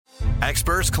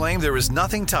Experts claim there is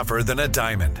nothing tougher than a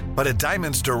diamond. But at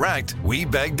Diamonds Direct, we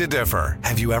beg to differ.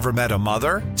 Have you ever met a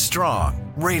mother? Strong,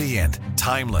 radiant,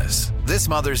 timeless. This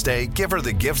Mother's Day, give her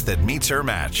the gift that meets her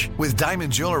match. With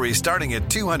diamond jewelry starting at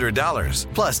 $200.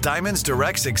 Plus Diamonds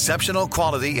Direct's exceptional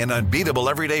quality and unbeatable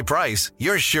everyday price,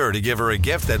 you're sure to give her a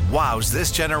gift that wows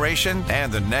this generation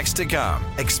and the next to come.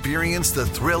 Experience the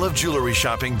thrill of jewelry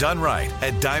shopping done right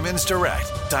at Diamonds Direct.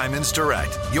 Diamonds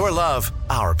Direct. Your love,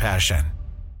 our passion.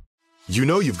 You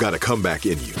know you've got a comeback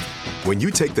in you. When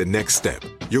you take the next step,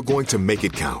 you're going to make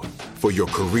it count. For your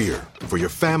career, for your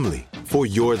family, for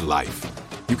your life.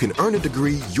 You can earn a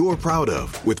degree you're proud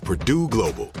of with Purdue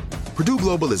Global. Purdue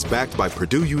Global is backed by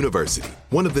Purdue University,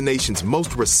 one of the nation's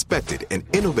most respected and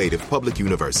innovative public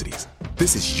universities.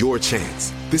 This is your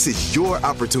chance. This is your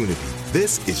opportunity.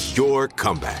 This is your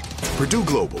comeback. Purdue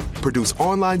Global, Purdue's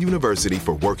online university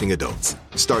for working adults.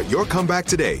 Start your comeback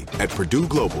today at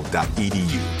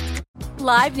purdueglobal.edu.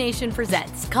 Live Nation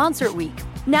presents Concert Week.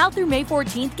 Now through May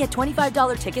 14th, get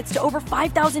 $25 tickets to over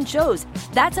 5,000 shows.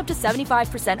 That's up to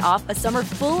 75% off a summer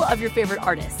full of your favorite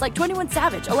artists like 21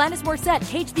 Savage, Alanis Morissette,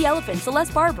 Cage the Elephant,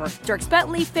 Celeste Barber, Dierks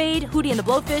Bentley, Fade, Hootie and the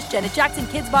Blowfish, Janet Jackson,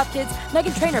 Kidz Bop Kids,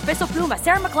 Meghan Trainor, Bissell Pluma,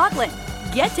 Sarah McLachlan.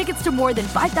 Get tickets to more than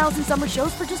 5,000 summer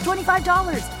shows for just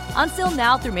 $25. Until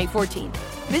now through May 14th.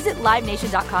 Visit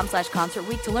LiveNation.com/Concert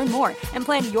Week to learn more and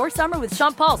plan your summer with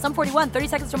Sean Paul, Sum 41, 30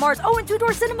 Seconds to Mars, and Two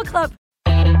Door Cinema Club.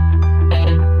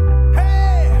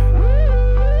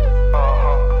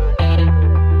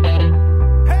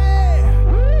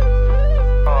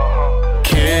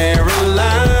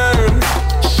 Caroline,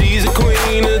 she's a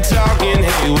queen of talking.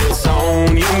 Hey, what's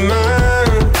on your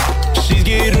mind? She's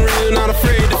getting real, not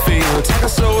afraid to feel. Take her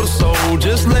soul to soul,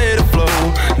 just let it flow.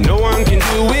 No one can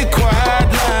do it quite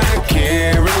like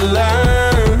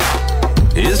Caroline.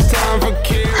 It's time for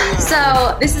Caroline.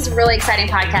 So this is a really exciting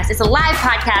podcast. It's a live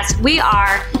podcast. We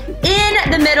are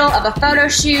in the middle of a photo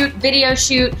shoot, video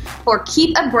shoot for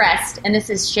Keep Abreast, and this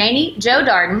is Shani Jo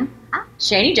Darden.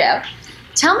 Shani Jo.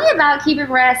 Tell me about Keep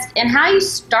Abreast and how you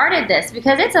started this,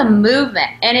 because it's a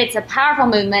movement and it's a powerful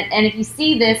movement. And if you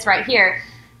see this right here,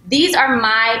 these are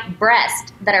my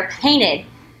breasts that are painted.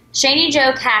 Shani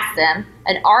Jo cast them,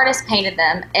 an artist painted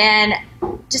them, and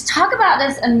just talk about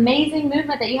this amazing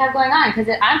movement that you have going on, because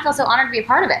I feel so honored to be a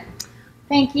part of it.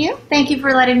 Thank you. Thank you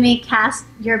for letting me cast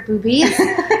your boobies.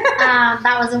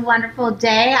 That was a wonderful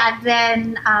day. I've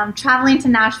been traveling to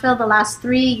Nashville the last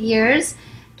 3 years,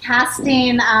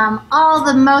 casting all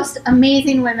the most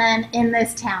amazing women in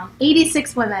this town,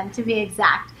 86 women to be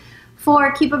exact,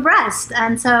 for Keep Abreast.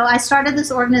 And so I started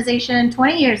this organization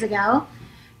 20 years ago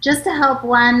just to help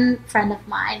one friend of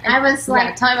mine. I was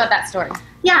like, tell me about that story.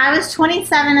 Yeah, I was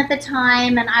 27 at the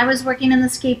time, and I was working in the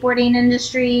skateboarding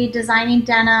industry, designing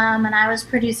denim, and I was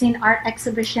producing art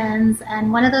exhibitions.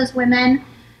 And one of those women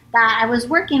that I was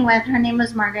working with, her name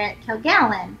was Margaret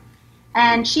Kilgallen.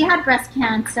 And she had breast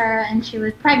cancer, and she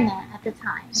was pregnant at the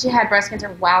time. She had breast cancer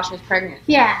while she was pregnant?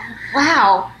 Yeah.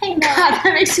 Wow. I know. God,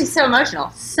 that makes me so emotional.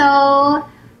 So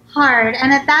hard.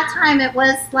 And at that time, it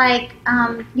was like,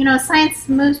 science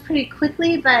moves pretty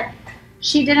quickly, but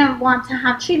she didn't want to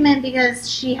have treatment because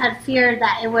she had feared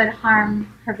that it would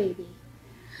harm her baby.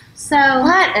 So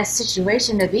what a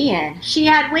situation to be in. She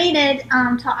had waited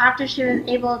till after she was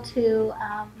able to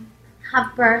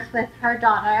have birth with her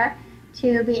daughter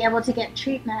to be able to get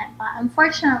treatment, but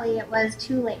unfortunately it was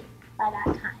too late by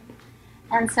that time.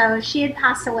 And so she had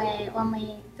passed away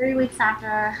only 3 weeks after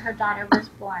her daughter was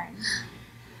born.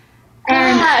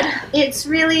 And it's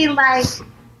really like,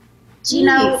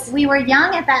 we were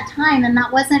young at that time, and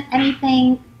that wasn't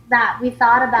anything that we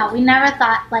thought about. We never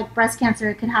thought like breast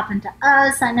cancer could happen to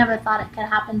us. I never thought it could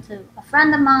happen to a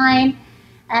friend of mine.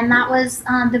 And that was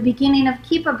the beginning of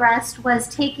Keep Abreast, was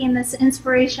taking this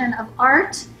inspiration of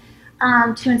art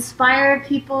to inspire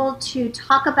people to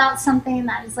talk about something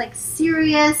that is like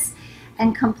serious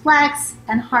and complex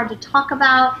and hard to talk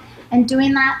about, and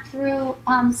doing that through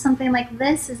something like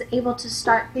this is able to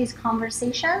start these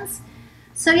conversations.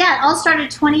 So yeah, it all started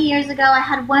 20 years ago. I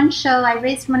had one show, I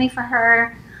raised money for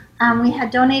her. We had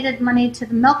donated money to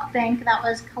the milk bank that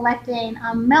was collecting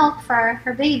milk for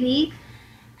her baby.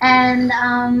 And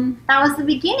that was the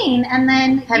beginning. And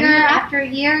then after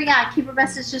year, Keep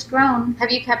Abreast has just grown. Have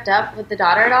you kept up with the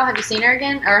daughter at all? Have you seen her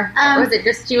again? Or was it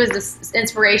just she was this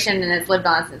inspiration and it's lived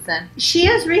on since then? She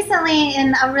was recently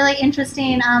in a really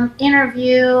interesting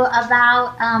interview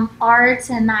about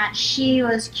art, and that she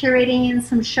was curating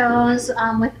some shows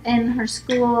within her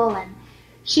school. And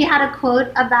she had a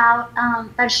quote about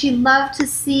that she loved to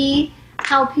see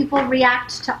how people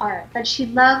react to art, that she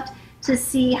loved to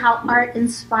see how art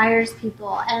inspires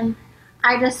people. And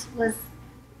I just was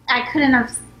I couldn't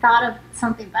have thought of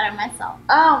something better myself.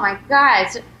 Oh my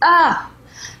gosh. Oh.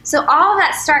 So all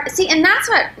that and that's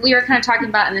what we were kind of talking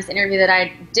about in this interview that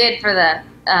I did for the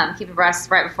Keep Abreast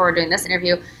right before doing this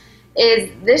interview,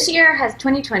 is this year has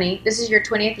 2020. This is your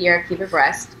 20th year of Keep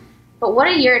Abreast. But what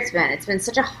a year it's been. It's been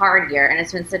such a hard year, and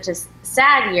it's been such a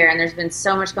sad year, and there's been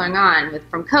so much going on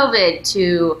from COVID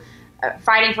to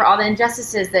fighting for all the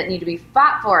injustices that need to be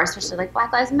fought for, especially like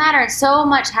Black Lives Matter, and so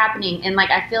much happening. And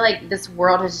like, I feel like this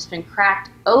world has just been cracked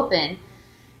open.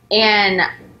 And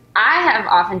I have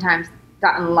oftentimes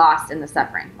gotten lost in the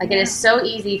suffering. Like, it is so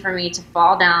easy for me to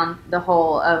fall down the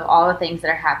hole of all the things that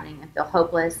are happening and feel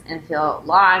hopeless and feel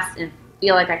lost and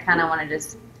feel like I kind of want to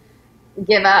just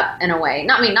give up in a way.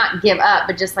 Not give up,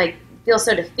 but just like feel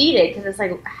so defeated, because it's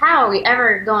like, how are we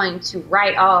ever going to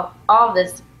right all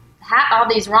this, all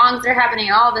these wrongs that are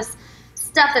happening, all this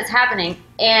stuff that's happening?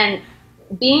 And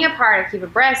being a part of Keep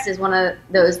Abreast is one of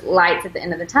those lights at the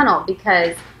end of the tunnel,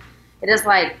 because it is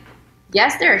like,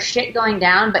 yes, there is shit going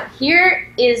down, but here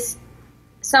is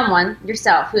someone,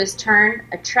 yourself, who has turned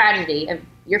a tragedy of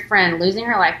your friend losing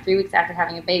her life 3 weeks after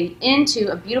having a baby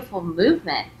into a beautiful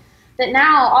movement. That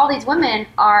now all these women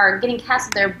are getting casts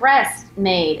of their breasts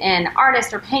made, and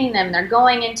artists are painting them, and they're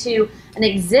going into an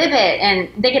exhibit, and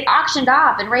they get auctioned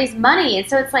off and raise money. And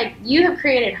so it's like, you have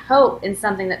created hope in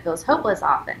something that feels hopeless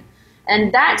often.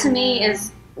 And that to me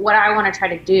is what I want to try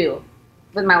to do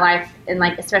with my life, and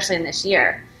like, especially in this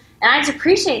year. And I just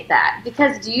appreciate that,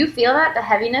 because do you feel that, the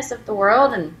heaviness of the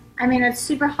world? And I mean, it's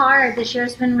super hard. This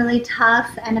year's been really tough,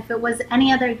 and if it was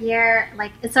any other year,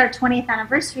 like, it's our 20th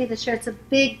anniversary this year, it's a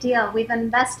big deal. We've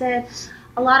invested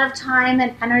a lot of time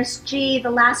and energy the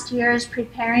last years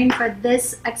preparing for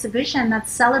this exhibition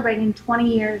that's celebrating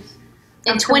 20 years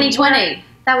in 2020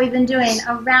 that we've been doing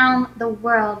around the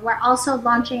world. We're also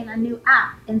launching a new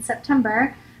app in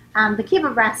September, the Keep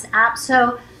Abreast app.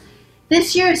 So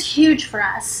this year is huge for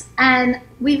us, and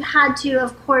we've had to,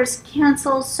 of course,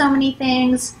 cancel so many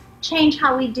things, change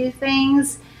how we do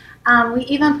things. We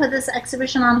even put this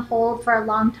exhibition on hold for a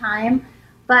long time,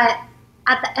 but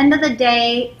at the end of the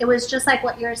day, it was just like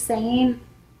what you're saying.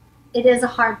 It is a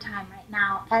hard time right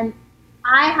now, and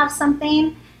I have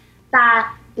something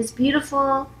that is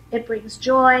beautiful. It brings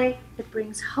joy, it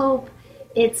brings hope,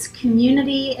 it's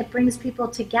community, it brings people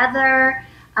together,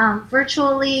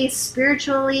 virtually,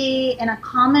 spiritually, in a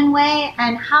common way.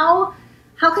 And how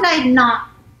could I not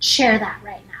share that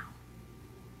right now?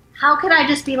 How could I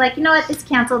just be like, you know what, it's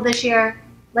canceled this year,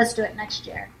 let's do it next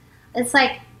year? It's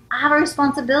like, I have a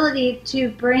responsibility to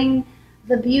bring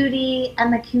the beauty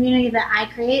and the community that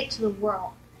I create to the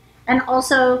world, and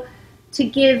also to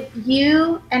give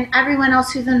you and everyone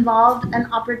else who's involved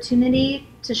an opportunity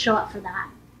to show up for that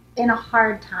in a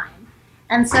hard time.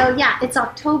 And so, yeah, it's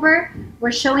October.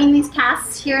 We're showing these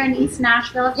casts here in East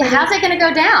Nashville. Yeah, how's it going to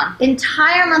go down?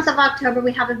 Entire month of October,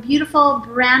 we have a beautiful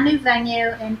brand new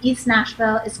venue in East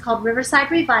Nashville. It's called Riverside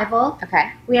Revival.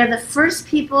 Okay. We are the first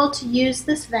people to use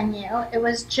this venue. It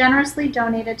was generously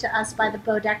donated to us by the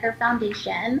Bodecker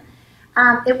Foundation.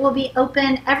 It will be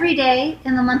open every day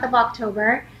in the month of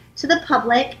October to the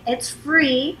public. It's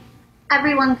free.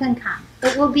 Everyone can come.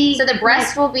 It will be... So the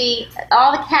breasts will be...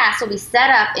 All the casts will be set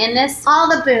up in this... All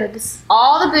the boobs.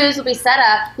 All the boobs will be set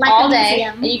up like all a day.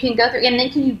 museum. And you can go through... And then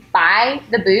can you buy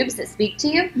the boobs that speak to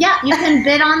you? Yeah, you can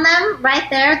bid on them right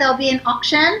there. There'll be an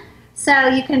auction. So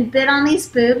you can bid on these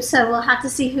boobs. So we'll have to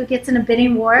see who gets in a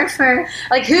bidding war for...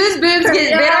 Like, whose boobs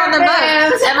get bid on the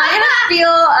most? Am I going to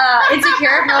feel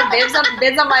insecure if no one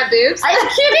bids on my boobs? Are you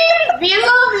kidding? These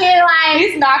will be like...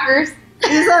 These knockers.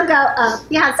 These will go up.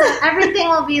 Yeah, so everything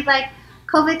will be like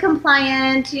COVID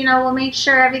compliant. You know, we'll make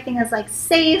sure everything is like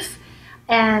safe,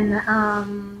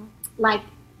 and like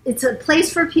it's a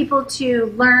place for people to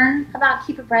learn about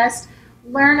Keep Abreast,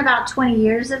 learn about 20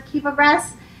 years of Keep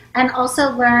Abreast, and also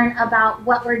learn about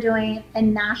what we're doing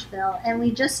in Nashville. And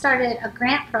we just started a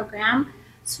grant program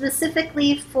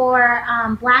specifically for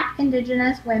Black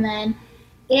Indigenous women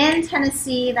in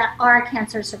Tennessee that are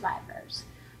cancer survivors.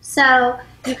 So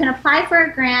you can apply for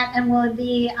a grant, and we'll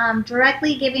be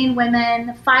directly giving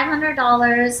women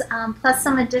 $500 plus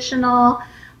some additional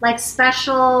like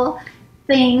special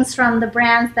things from the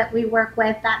brands that we work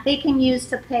with that they can use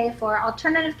to pay for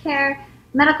alternative care,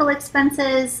 medical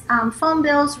expenses, phone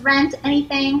bills, rent,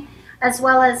 anything, as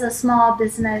well as a small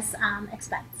business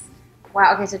expense.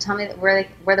 Wow. Okay. So tell me where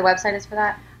the website is for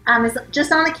that. It's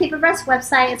just on the Keep Abreast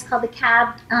website. It's called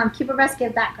the Keep Abreast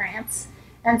Give Back Grants.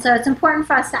 And so it's important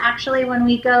for us to actually, when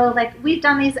we go, like we've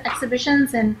done these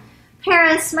exhibitions in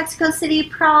Paris, Mexico City,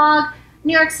 Prague,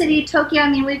 New York City, Tokyo. I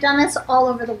mean, we've done this all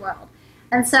over the world.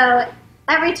 And so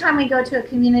every time we go to a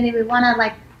community, we want to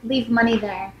like leave money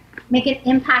there make an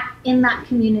impact in that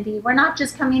community. We're not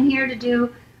just coming here to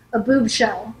do a boob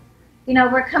show. You know,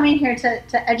 we're coming here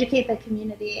to educate the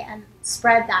community and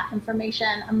spread that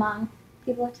information among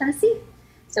people of Tennessee.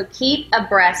 So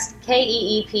keepabreast,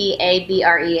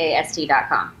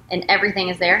 KEEPABREAST.com. And everything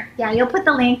is there? Yeah, you'll put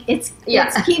the link. It's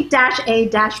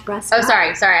keep-a-breast. Oh,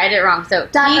 sorry, I did it wrong. So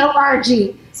 .org.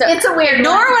 So it's a weird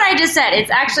ignore one. what I just said.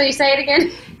 It's actually, say it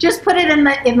again. Just put it in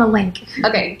the link.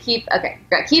 Okay, Keep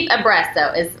Abreast,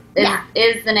 though, is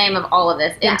the name of all of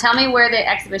this. And tell me where the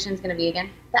exhibition is going to be again.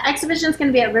 The exhibition is going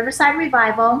to be at Riverside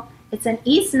Revival. It's in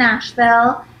East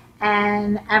Nashville,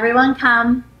 and everyone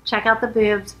come. Check out the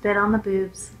boobs, bid on the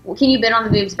boobs. Well, can you bid on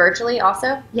the boobs virtually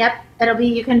also? Yep.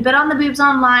 You can bid on the boobs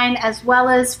online, as well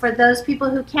as for those people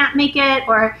who can't make it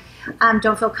or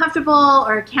don't feel comfortable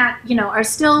or are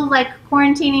still like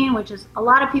quarantining, which is a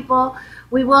lot of people,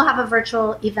 we will have a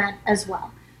virtual event as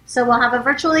well. So we'll have a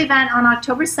virtual event on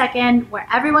October 2nd where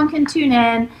everyone can tune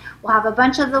in. We'll have a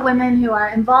bunch of the women who are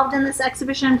involved in this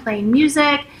exhibition playing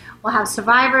music. We'll have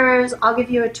survivors. I'll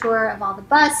give you a tour of all the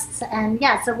busts. And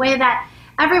yeah, it's a way that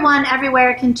everyone,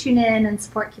 everywhere can tune in and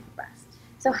support Keep Abreast.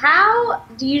 So how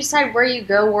do you decide where you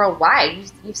go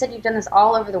worldwide? You've said you've done this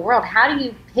all over the world. How do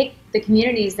you pick the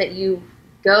communities that you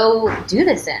go do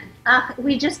this in?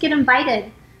 We just get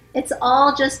invited. It's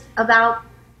all just about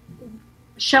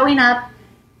showing up,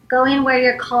 going where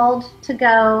you're called to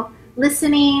go,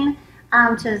 listening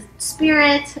to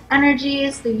spirit,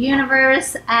 energies, the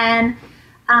universe, and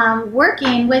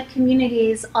working with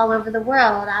communities all over the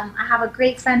world. I have a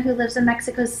great friend who lives in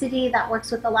Mexico City that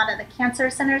works with a lot of the cancer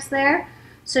centers there.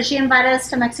 So she invited us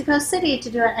to Mexico City to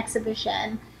do an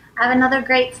exhibition. I have another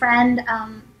great friend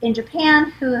in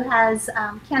Japan who has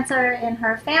cancer in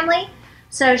her family.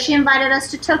 So she invited us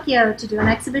to Tokyo to do an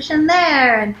exhibition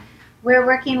there. And we're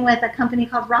working with a company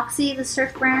called Roxy, the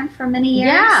surf brand, for many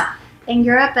years in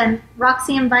Europe. And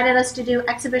Roxy invited us to do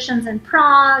exhibitions in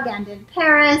Prague and in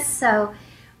Paris. So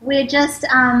we just,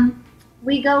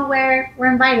 we go where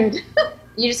we're invited.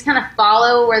 You just kind of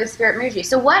follow where the spirit moves you.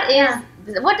 So what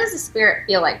does the spirit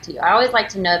feel like to you? I always like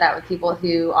to know that with people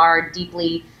who are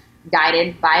deeply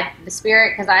guided by the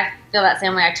spirit, because I feel that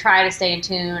same way. I try to stay in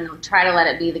tune and try to let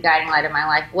it be the guiding light of my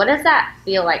life. What does that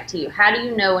feel like to you? How do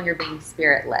you know when you're being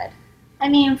spirit led? I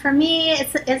mean, for me,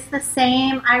 it's the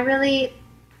same.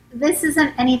 This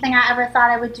isn't anything I ever thought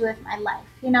I would do with my life.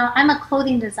 You know, I'm a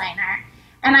clothing designer.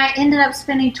 And I ended up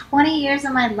spending 20 years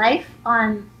of my life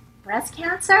on breast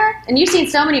cancer. And you've seen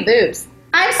so many boobs.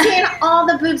 I've seen all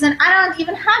the boobs, and I don't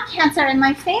even have cancer in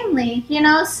my family,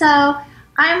 so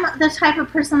I'm the type of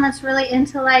person that's really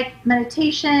into, like,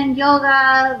 meditation,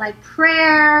 yoga, like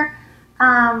prayer,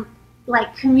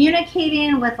 like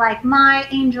communicating with, like, my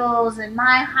angels and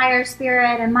my higher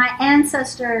spirit and my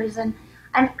ancestors. And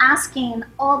I'm asking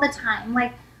all the time,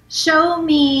 like, show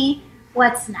me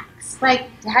what's next. Like,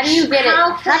 how do you get it?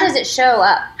 How does it show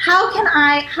up? How can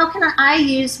I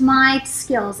use my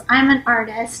skills? I'm an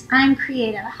artist. I'm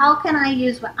creative. How can I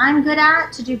use what I'm good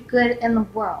at to do good in the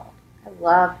world? I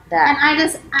love that. And I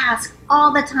just ask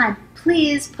all the time,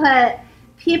 please put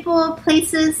people,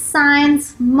 places,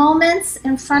 signs, moments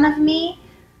in front of me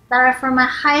that are for my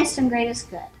highest and greatest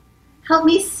good. Help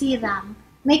me see them.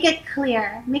 Make it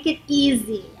clear. Make it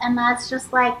easy. And that's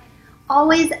just like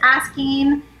always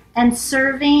asking and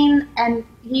serving, and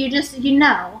you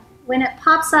know when it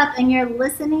pops up and you're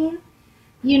listening,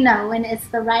 you know when it's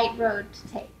the right road to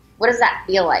take. What does that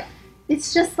feel like?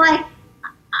 It's just like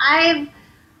I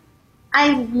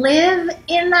live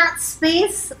in that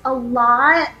space a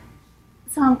lot,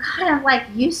 so I'm kind of like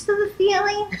used to the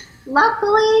feeling,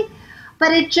 luckily,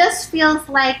 but it just feels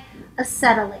like a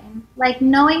settling, like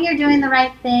knowing you're doing the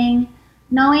right thing,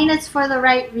 knowing it's for the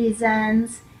right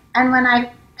reasons. And when I'm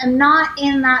not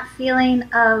in that feeling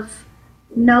of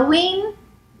knowing,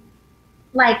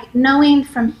 like knowing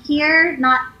from here,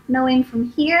 not knowing from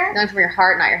here. Knowing from your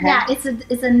heart, not your head. Yeah, it's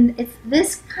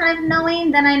this kind of knowing,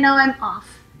 then I know I'm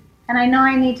off. And I know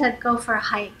I need to go for a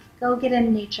hike, go get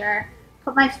in nature,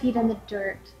 put my feet in the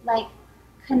dirt, like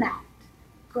connect,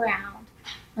 ground,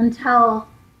 until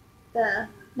the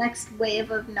next wave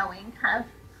of knowing kind of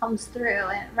comes through.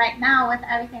 And right now, with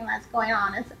everything that's going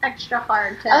on, it's extra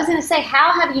hard to... I was going to say,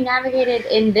 how have you navigated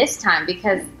in this time?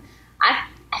 Because I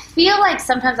feel like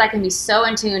sometimes I can be so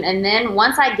in tune, and then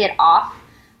once I get off,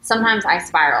 sometimes I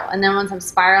spiral. And then once I'm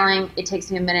spiraling, it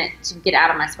takes me a minute to get out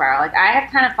of my spiral. Like, I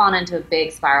have kind of fallen into a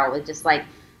big spiral with just, like,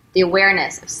 the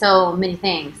awareness of so many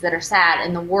things that are sad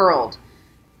in the world.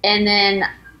 And then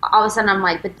all of a sudden I'm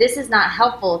like, but this is not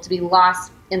helpful to be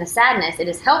lost in the sadness. It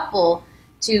is helpful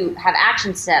to have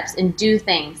action steps and do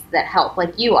things that help,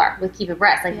 like you are with Keep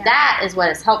Abreast. Like, that is what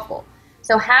is helpful.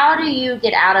 So how do you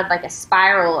get out of like a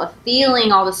spiral of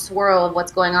feeling all the swirl of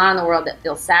what's going on in the world that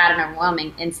feels sad and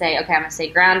overwhelming and say, okay, I'm going to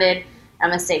stay grounded, I'm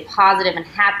going to stay positive and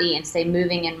happy and stay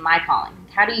moving in my calling?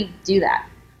 How do you do that?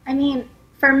 I mean,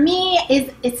 for me,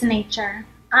 it's nature.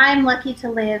 I'm lucky to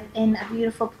live in a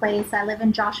beautiful place. I live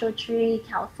in Joshua Tree,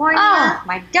 California. Oh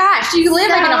my gosh, you live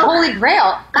like in a holy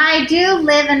grail. I do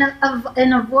live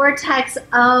in a vortex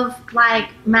of like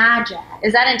magic.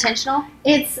 Is that intentional?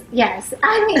 Yes.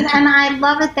 I mean, and I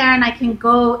love it there, and I can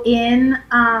go in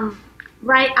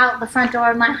right out the front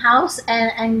door of my house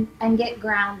and get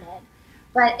grounded.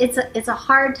 But it's a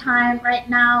hard time right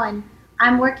now, and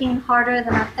I'm working harder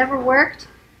than I've ever worked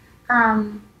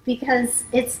because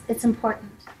it's important.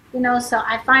 So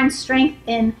I find strength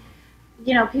in,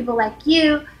 people like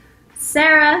you,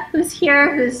 Sarah, who's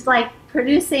here, who's like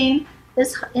producing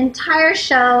this entire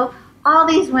show, all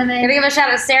these women. I'm gonna give a shout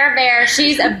out to Sarah Bear.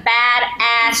 She's a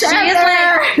badass. She is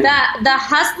like the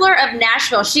hustler of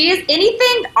Nashville. She is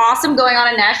anything awesome going on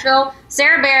in Nashville,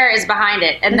 Sarah Bear is behind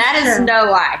it. And that is no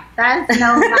lie. That's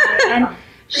no lie. And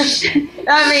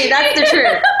I mean, that's the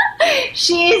truth.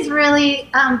 She's really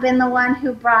been the one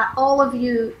who brought all of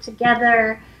you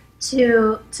together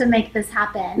to make this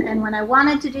happen. And when I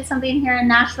wanted to do something here in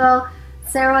Nashville,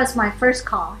 Sarah was my first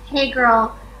call. Hey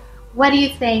girl, what do you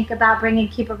think about bringing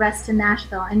Keep Abreast to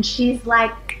Nashville? And she's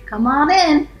like, come on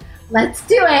in, let's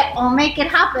do it, we'll make it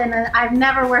happen. And I've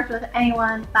never worked with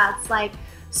anyone that's like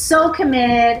so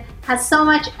committed, has so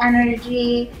much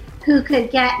energy, who could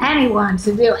get anyone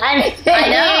to do anything. I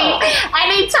know.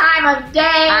 Any time of day.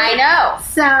 I know.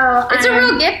 So it's a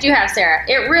real gift you have, Sarah.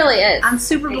 It really is. I'm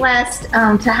super blessed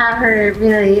to have her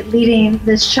really leading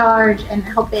this charge and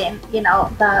helping,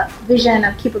 the vision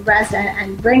of Keep Abreast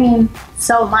and bringing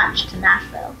so much to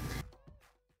Nashville.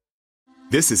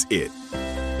 This is it.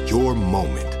 Your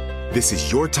moment. This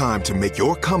is your time to make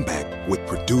your comeback with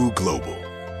Purdue Global.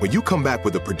 When you come back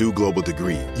with a Purdue Global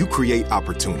degree, you create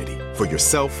opportunity for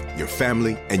yourself, your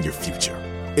family, and your future.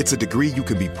 It's a degree you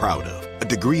can be proud of, a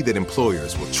degree that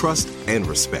employers will trust and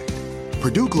respect.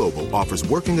 Purdue Global offers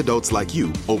working adults like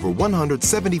you over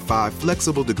 175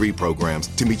 flexible degree programs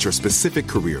to meet your specific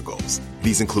career goals.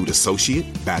 These include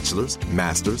associate, bachelor's,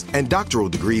 master's, and doctoral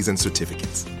degrees and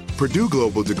certificates. Purdue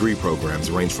Global degree programs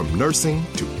range from nursing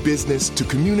to business to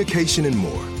communication and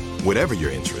more. Whatever your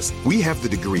interest, we have the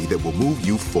degree that will move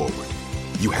you forward.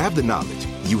 You have the knowledge,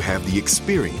 you have the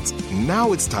experience.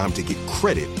 Now it's time to get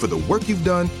credit for the work you've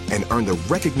done and earn the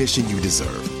recognition you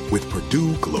deserve with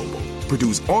Purdue Global,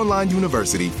 Purdue's online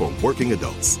university for working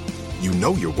adults. You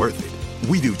know you're worth it.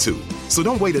 We do too. So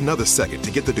don't wait another second to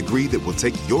get the degree that will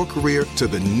take your career to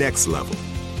the next level.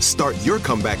 Start your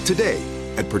comeback today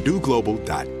at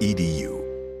purdueglobal.edu.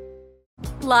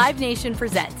 Live Nation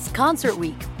presents Concert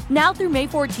Week. Now through May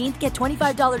 14th, get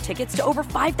 $25 tickets to over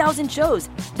 5,000 shows.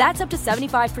 That's up to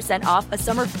 75% off a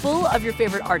summer full of your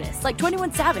favorite artists like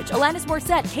 21 Savage, Alanis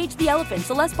Morissette, Cage the Elephant,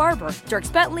 Celeste Barber,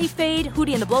 Dierks Bentley, Fade,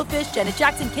 Hootie and the Blowfish, Janet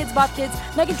Jackson, Kids Bop Kids,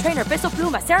 Meghan Trainor, Peso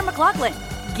Pluma, Sarah McLachlan.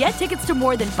 Get tickets to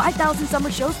more than 5,000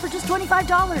 summer shows for just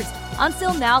 $25. On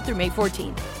sale now through May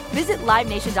 14th. Visit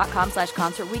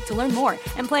LiveNation.com/Concert Week to learn more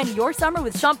and plan your summer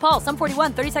with Sean Paul, Sum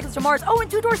 41, 30 Seconds to Mars,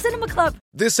 and Two Door Cinema Club.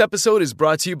 This episode is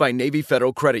brought to you by Navy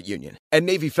Federal Credit Union. At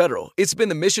Navy Federal, it's been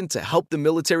the mission to help the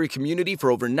military community for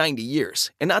over 90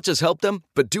 years. And not just help them,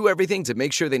 but do everything to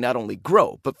make sure they not only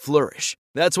grow, but flourish.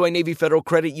 That's why Navy Federal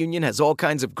Credit Union has all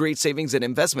kinds of great savings and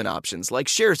investment options like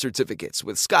share certificates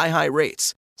with sky-high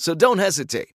rates. So don't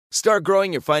hesitate. Start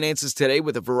growing your finances today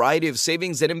with a variety of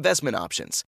savings and investment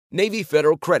options. Navy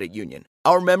Federal Credit Union.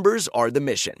 Our members are the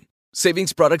mission.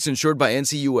 Savings products insured by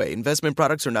NCUA. Investment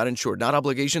products are not insured, not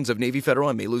obligations of Navy Federal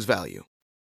and may lose value.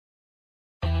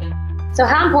 So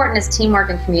how important is teamwork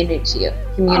and community to you?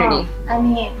 Community. I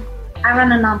mean, I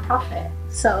run a nonprofit,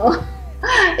 so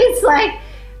it's like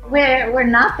we're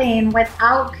nothing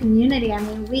without community. I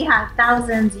mean, we have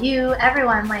thousands,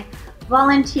 everyone, like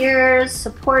volunteers,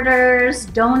 supporters,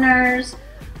 donors,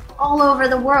 all over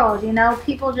the world,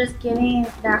 people just giving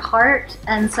their heart.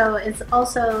 And so it's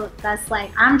also, that's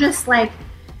like, I'm just like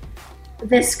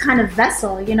this kind of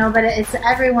vessel, but it's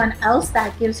everyone else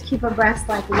that gives Keep Abreast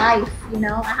like life,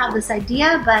 I have this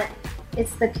idea, but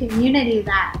it's the community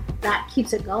that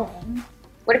keeps it going.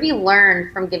 What have you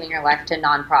learned from giving your life to a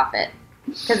nonprofit?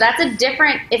 Because that's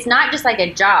it's not just like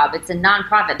a job, it's a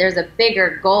nonprofit. There's a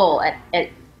bigger goal at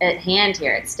hand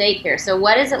here, at stake here. So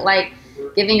what is it like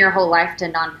giving your whole life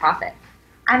to nonprofit?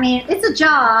 I mean, it's a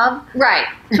job. Right.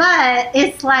 But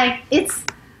it's like,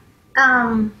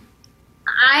 I'm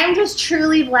just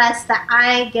truly blessed that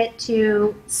I get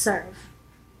to serve.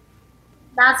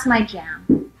 That's my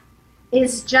jam.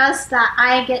 is just that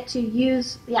I get to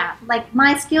use, like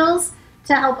my skills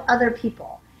to help other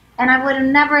people. And I would have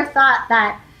never thought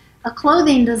that a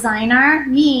clothing designer,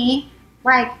 me,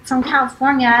 like from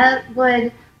California,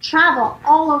 would travel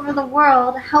all over the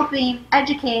world helping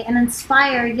educate and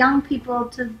inspire young people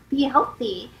to be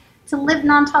healthy, to live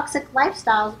non-toxic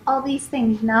lifestyles, all these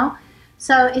things, you know?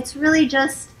 So it's really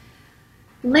just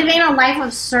living a life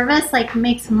of service, like,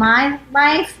 makes my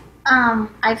life,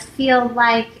 I feel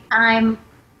like I'm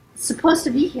supposed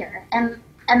to be here, and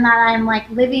that I'm, like,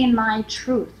 living my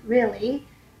truth, really,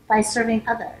 by serving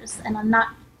others. And I'm not,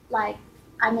 like,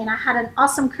 I mean, I had an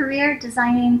awesome career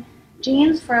designing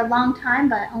jeans for a long time,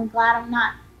 but I'm glad I'm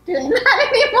not doing that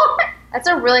anymore. That's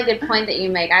a really good point that you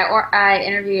make. I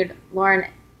interviewed Lauren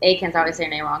Akins, I always say her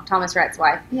name wrong, Thomas Rhett's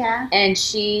wife. Yeah. And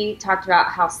she talked about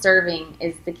how serving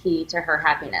is the key to her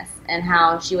happiness, and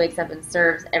how she wakes up and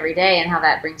serves every day, and how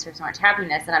that brings her so much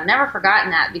happiness. And I've never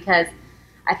forgotten that, because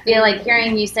I feel like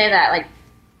hearing you say that, like,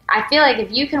 I feel like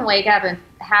if you can wake up and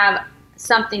have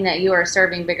something that you are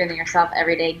serving bigger than yourself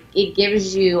every day, it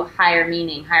gives you higher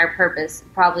meaning, higher purpose,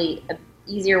 probably an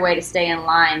easier way to stay in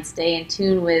line, stay in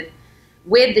tune with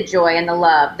the joy and the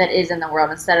love that is in the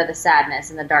world, instead of the sadness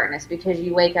and the darkness, because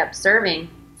you wake up serving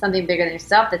something bigger than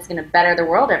yourself that's going to better the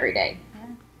world every day. Yeah.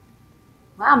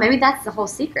 Wow, maybe that's the whole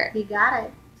secret. You got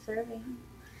it. Serving.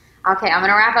 Okay, I'm going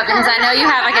to wrap up, because I know you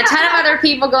have like a ton of other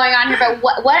people going on here,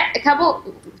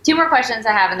 but two more questions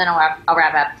I have, and then I'll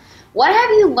wrap up. What have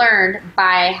you learned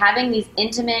by having these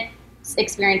intimate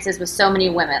experiences with so many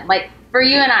women? Like, for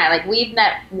you and I, like, we've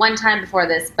met one time before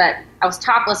this, but I was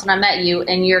topless when I met you,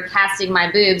 and you're casting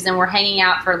my boobs, and we're hanging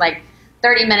out for like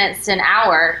 30 minutes to an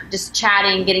hour, just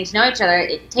chatting, getting to know each other.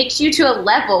 It takes you to a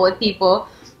level with people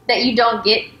that you don't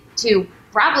get to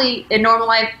probably in normal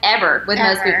life ever with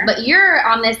most people. But you're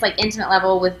on this, like, intimate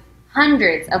level with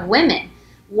hundreds of women.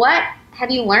 What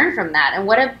have you learned from that, and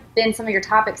what have been some of your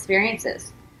top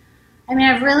experiences? I mean,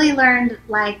 I've really learned,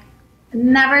 like,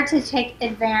 never to take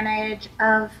advantage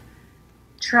of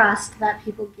trust that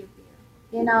people give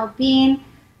you. You know,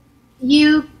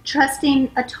 you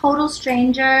trusting a total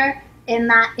stranger in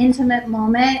that intimate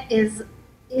moment is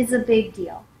a big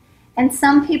deal. And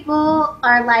some people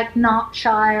are, like, not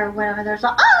shy or whatever. They're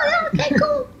like, oh, yeah, okay,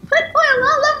 cool. I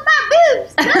love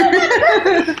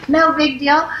my boobs. No big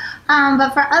deal. But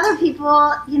for other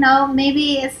people, you know,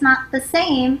 maybe it's not the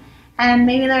same. And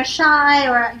maybe they're shy,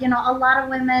 or, you know, a lot of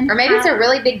women. Or maybe it's a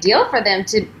really big deal for them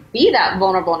to be that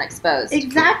vulnerable and exposed.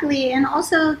 Exactly. And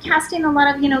also casting a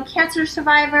lot of, you know, cancer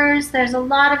survivors. There's a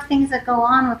lot of things that go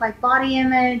on with, like, body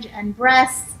image and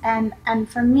breasts. And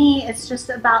for me, it's just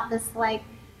about this, like,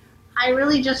 I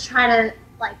really just try to,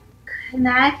 like,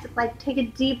 connect, like, take a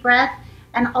deep breath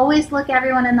and always look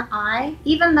everyone in the eye,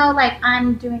 even though, like,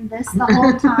 I'm doing this the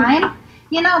whole time.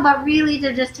 You know, but really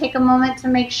to just take a moment to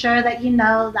make sure that you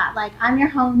know that, like, I'm your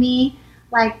homie,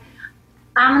 like,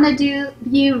 I'm going to do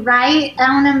you right,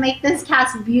 I'm going to make this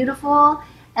cast beautiful,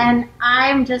 and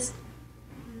I'm just,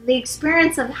 the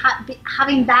experience of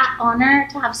having that honor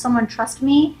to have someone trust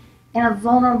me in a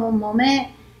vulnerable moment,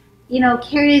 you know,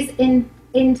 carries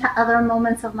into other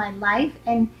moments of my life,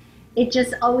 and it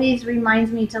just always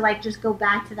reminds me to, like, just go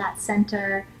back to that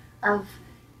center of,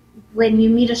 when you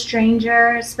meet a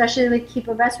stranger, especially with Keep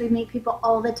Abreast, we meet people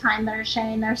all the time that are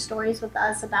sharing their stories with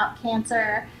us about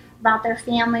cancer, about their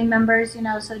family members, you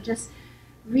know, so just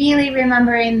really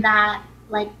remembering that,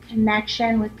 like,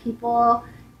 connection with people,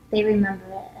 they remember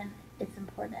it, and it's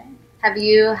important. Have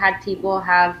you had people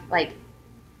have, like,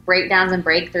 breakdowns and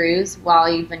breakthroughs while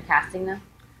you've been casting them?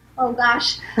 Oh,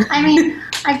 gosh. I mean,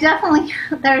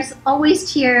 there's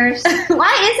always tears. Why is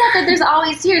that there's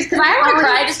always tears? Because I have to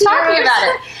cry just talking about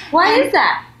it. Why is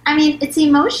that? I mean, it's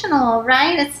emotional,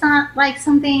 right? It's not like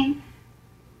something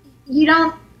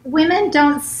women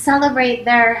don't celebrate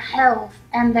their health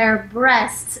and their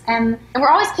breasts and we're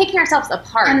always picking ourselves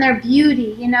apart. And their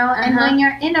beauty, you know? And when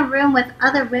you're in a room with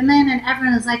other women and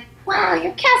everyone is like, wow,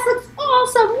 your cast looks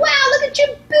awesome. Wow, look at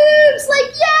your boobs.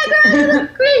 Like, yeah, girl, you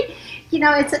look great. You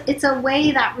know, it's a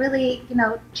way that really, you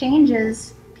know,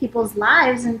 changes people's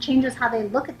lives and changes how they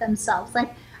look at themselves.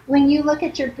 Like, when you look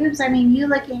at your boobs, I mean, you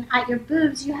looking at your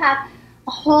boobs, you have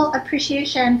a whole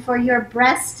appreciation for your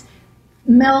breast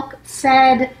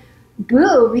milk-fed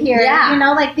boob here. Yeah. You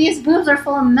know, like, these boobs are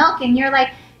full of milk, and you're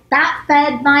like, that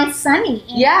fed my Sonny.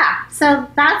 Yeah. So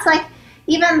that's, like,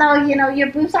 even though, you know,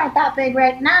 your boobs aren't that big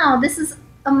right now, this is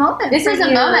a moment. This is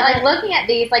a moment, like, looking at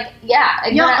these, like, yeah.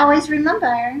 You'll always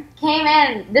remember. Came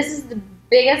in, this is the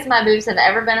biggest my boobs have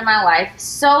ever been in my life.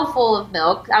 So full of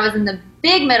milk. I was in the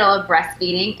big middle of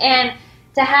breastfeeding, and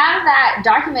to have that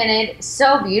documented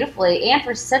so beautifully and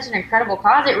for such an incredible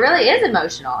cause, it really is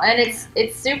emotional, and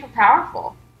it's super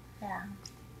powerful. Yeah.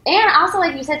 And also,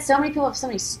 like you said, so many people have so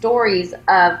many stories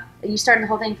of you starting the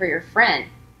whole thing for your friend.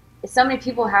 So many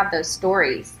people have those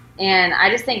stories, and I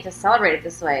just think to celebrate it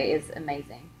this way is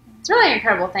amazing. It's really an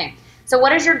incredible thing. So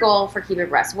what is your goal for Keep It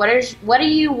Breast? What do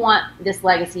you want this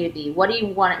legacy to be? What do you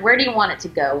want? Where do you want it to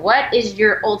go? What is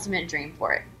your ultimate dream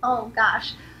for it? Oh,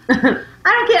 gosh. I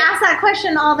don't get asked that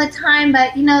question all the time,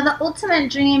 but, the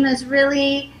ultimate dream is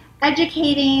really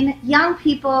educating young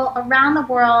people around the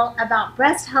world about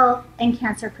breast health and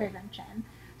cancer prevention.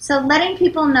 So letting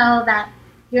people know that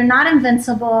you're not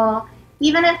invincible.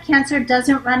 Even if cancer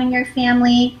doesn't run in your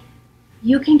family,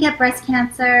 you can get breast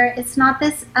cancer. It's not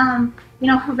this,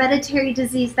 hereditary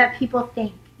disease that people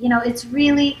think. It's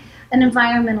really an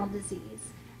environmental disease.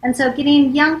 And so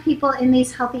getting young people in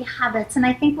these healthy habits, and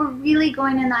I think we're really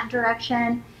going in that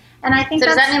direction. And I think so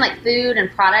does that mean like food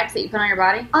and products that you put on your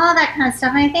body? All that kind of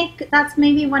stuff. And I think that's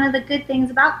maybe one of the good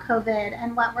things about COVID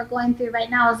and what we're going through right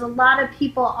now is a lot of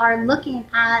people are looking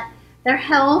at their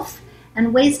health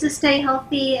and ways to stay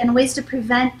healthy and ways to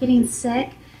prevent getting sick.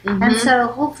 Mm-hmm. And so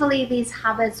hopefully these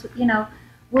habits,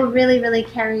 will really, really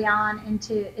carry on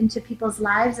into people's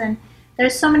lives. And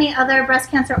there's so many other breast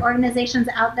cancer organizations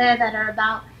out there that are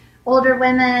about older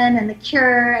women and the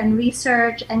cure and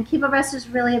research. And Keep It Breast is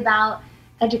really about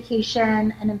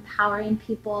education and empowering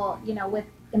people, with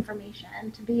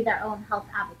information to be their own health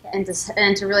advocates.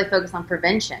 And to really focus on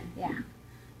prevention. Yeah.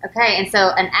 Okay, and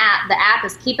so the app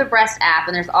is Keep It Breast app,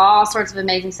 and there's all sorts of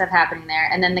amazing stuff happening there.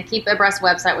 And then the Keep It Breast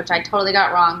website, which I totally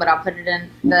got wrong, but I'll put it in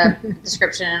the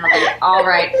description and it'll be all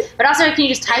right. But also, can you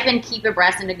just type in Keep It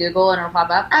Breast into Google and it'll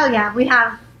pop up? Oh yeah,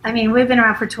 we've been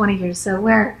around for 20 years, so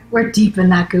we're deep in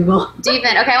that Google. Deep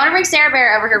in. Okay, I want to bring Sarah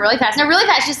Bear over here really fast. No, really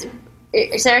fast. Just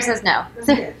Sarah says no.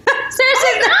 Sarah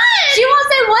says no. She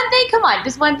won't say one thing. Come on,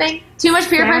 just one thing. Too much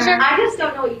peer pressure? I just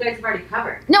don't know what you guys have already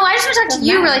covered. No, I just want to talk to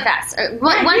you really fast.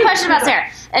 One question about Sarah,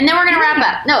 and then we're going to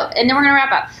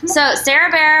wrap up. So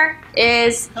Sarah Bear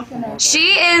is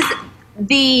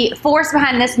the force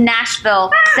behind this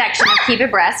Nashville section of Keep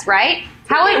It Breast, right?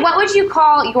 What would you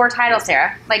call your title,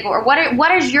 Sarah? Like,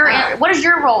 what is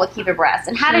your role with Keep It Breast,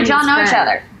 and how did y'all know each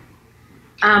other?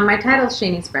 My title is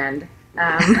Shanie's friend.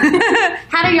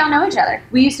 How do y'all know each other?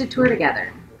 We used to tour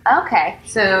together. Okay.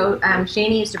 So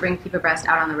Shanie used to bring Keep It Breast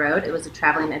out on the road. It was a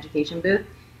traveling education booth,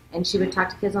 and she would talk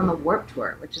to kids on the Warped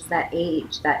Tour, which is that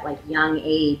age, that like young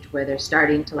age where they're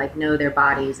starting to like know their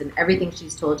bodies, and everything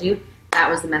she's told you, that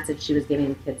was the message she was giving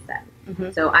the kids then.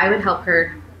 Mm-hmm. So I would help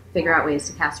her figure out ways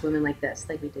to cast women like this,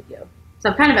 like we did you.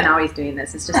 So I've kind of been always doing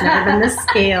this. It's just never been this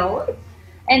scale.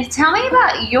 And tell me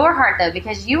about your heart, though,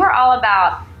 because you are all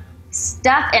about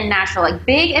stuff in Nashville, like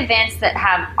big events that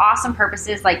have awesome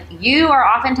purposes. Like you are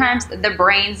oftentimes the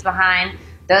brains behind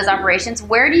those operations.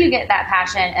 Where do you get that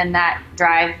passion and that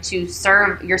drive to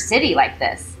serve your city like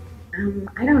this?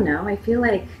 I don't know. I feel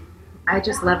like I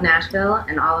just love Nashville,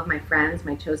 and all of my friends,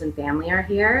 my chosen family are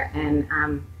here. And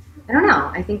I don't know.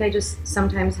 I think I just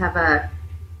sometimes I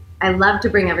love to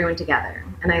bring everyone together,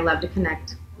 and I love to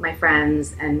connect my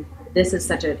friends, and this is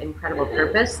such an incredible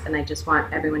purpose, and I just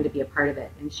want everyone to be a part of it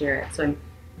and share it. So I'm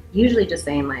usually just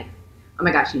saying like, oh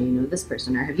my gosh, you know this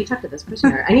person, or have you talked to this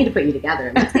person, or I need to put you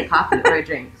together. Let's get coffee or a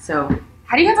drink. So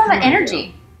how do you have all that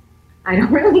energy? I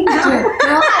don't really know.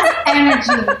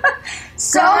 Energy.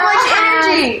 So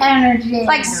much energy.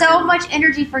 Like so much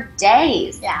energy for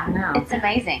days. Yeah. I know. It's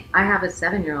amazing. I have a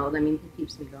 7-year-old. I mean, he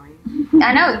keeps me going.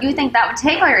 I know. You think that would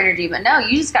take all your energy, but no,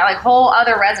 you just got like whole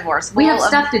other reservoirs. We have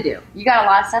stuff to do. You got a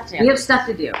lot of stuff to do. We have stuff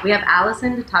to do. We have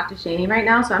Allison to talk to Shanie right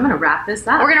now, so I'm going to wrap this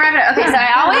up. We're going to wrap it up. Okay, so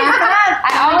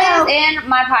I always end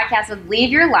my podcast with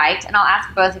leave your light, and I'll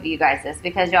ask both of you guys this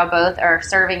because y'all both are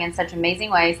serving in such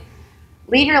amazing ways.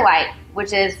 Leave your light,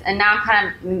 which is, and now I'm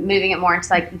kind of moving it more into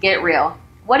like get real.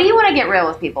 What do you want to get real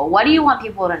with people? What do you want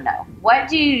people to know? What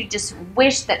do you just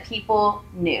wish that people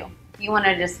knew? If you want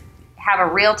to just have a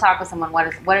real talk with someone,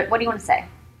 what do you want to say?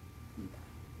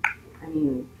 I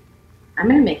mean, I'm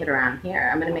going to make it around here.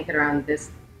 I'm going to make it around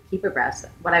this Keep It Breast.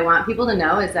 What I want people to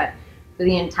know is that for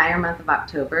the entire month of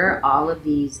October, all of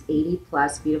these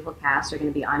 80-plus beautiful casts are going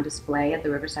to be on display at the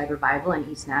Riverside Revival in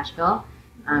East Nashville.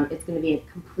 It's going to be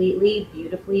completely,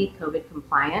 beautifully COVID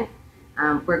compliant.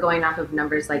 We're going off of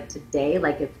numbers like today,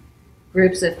 like if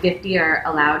groups of 50 are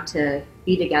allowed to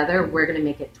be together, we're going to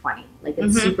make it 20. Like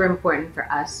it's super important for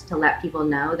us to let people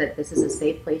know that this is a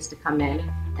safe place to come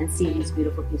in and see these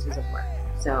beautiful pieces of work.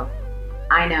 So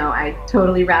I know I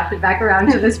totally wrapped it back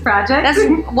around to this project. That's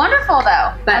wonderful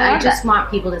though. But I just want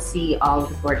people to see all of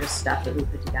the gorgeous stuff that we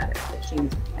put together, that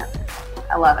Shanie's put together.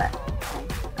 I love it.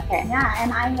 Okay. Yeah,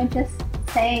 and I would just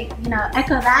say,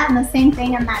 echo that and the same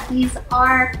thing, and that these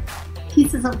are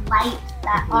pieces of light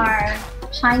that are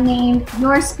shining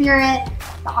your spirit,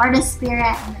 the artist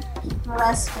spirit, and the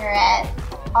people spirit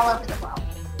all over the world.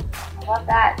 I love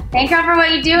that. Thank you all for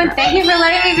what you do, and thank you for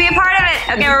letting me be a part of it.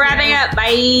 Okay, we're wrapping up.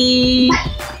 Bye.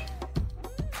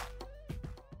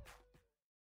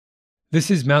 This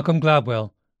is Malcolm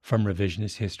Gladwell from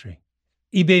Revisionist History.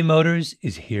 eBay Motors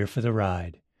is here for the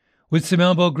ride. With some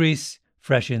elbow grease,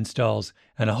 fresh installs,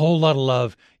 and a whole lot of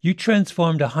love, you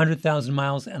transformed 100,000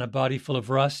 miles and a body full of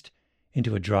rust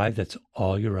into a drive that's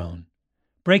all your own.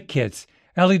 Brake kits,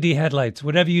 LED headlights,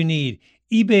 whatever you need,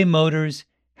 eBay Motors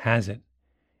has it.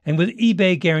 And with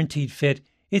eBay Guaranteed Fit,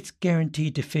 it's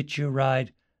guaranteed to fit your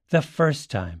ride the first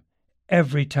time,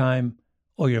 every time,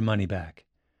 or your money back.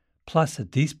 Plus,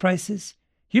 at these prices,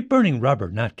 you're burning rubber,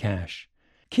 not cash.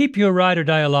 Keep your ride or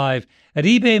die alive at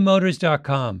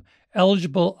ebaymotors.com.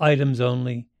 Eligible items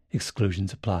only.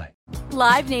 Exclusions apply.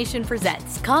 Live Nation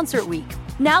presents Concert Week.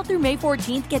 Now through May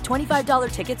 14th, get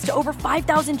 $25 tickets to over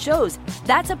 5,000 shows.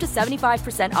 That's up to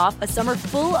 75% off a summer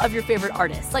full of your favorite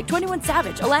artists like 21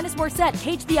 Savage, Alanis Morissette,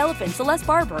 Cage the Elephant, Celeste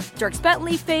Barber, Dierks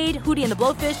Bentley, Fade, Hootie and the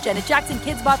Blowfish, Janet Jackson,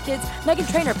 Kids Bop Kids,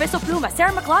 Meghan Trainor, Peso Pluma,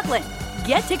 Sarah McLachlan.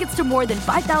 Get tickets to more than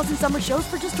 5,000 summer shows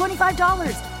for just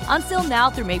 $25. Until now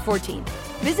through May 14th.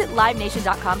 Visit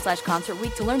LiveNation.com/Concert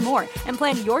Week to learn more and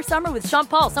plan your summer with Sean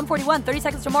Paul, Sum 41, 30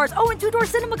 Seconds to Mars, and Two Door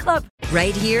Cinema Club.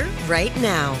 Right here, right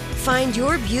now. Find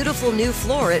your beautiful new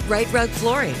floor at Right Rug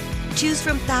Flooring. Choose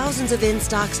from thousands of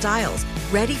in-stock styles,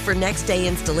 ready for next day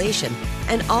installation,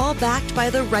 and all backed by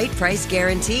the right price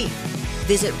guarantee.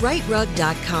 Visit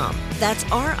rightrug.com. That's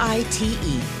RITERUG.com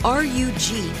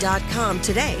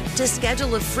today to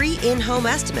schedule a free in-home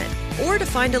estimate or to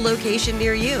find a location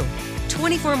near you.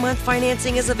 24-month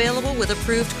financing is available with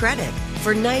approved credit.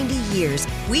 For 90 years,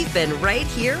 we've been right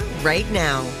here, right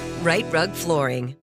now. Right Rug Flooring.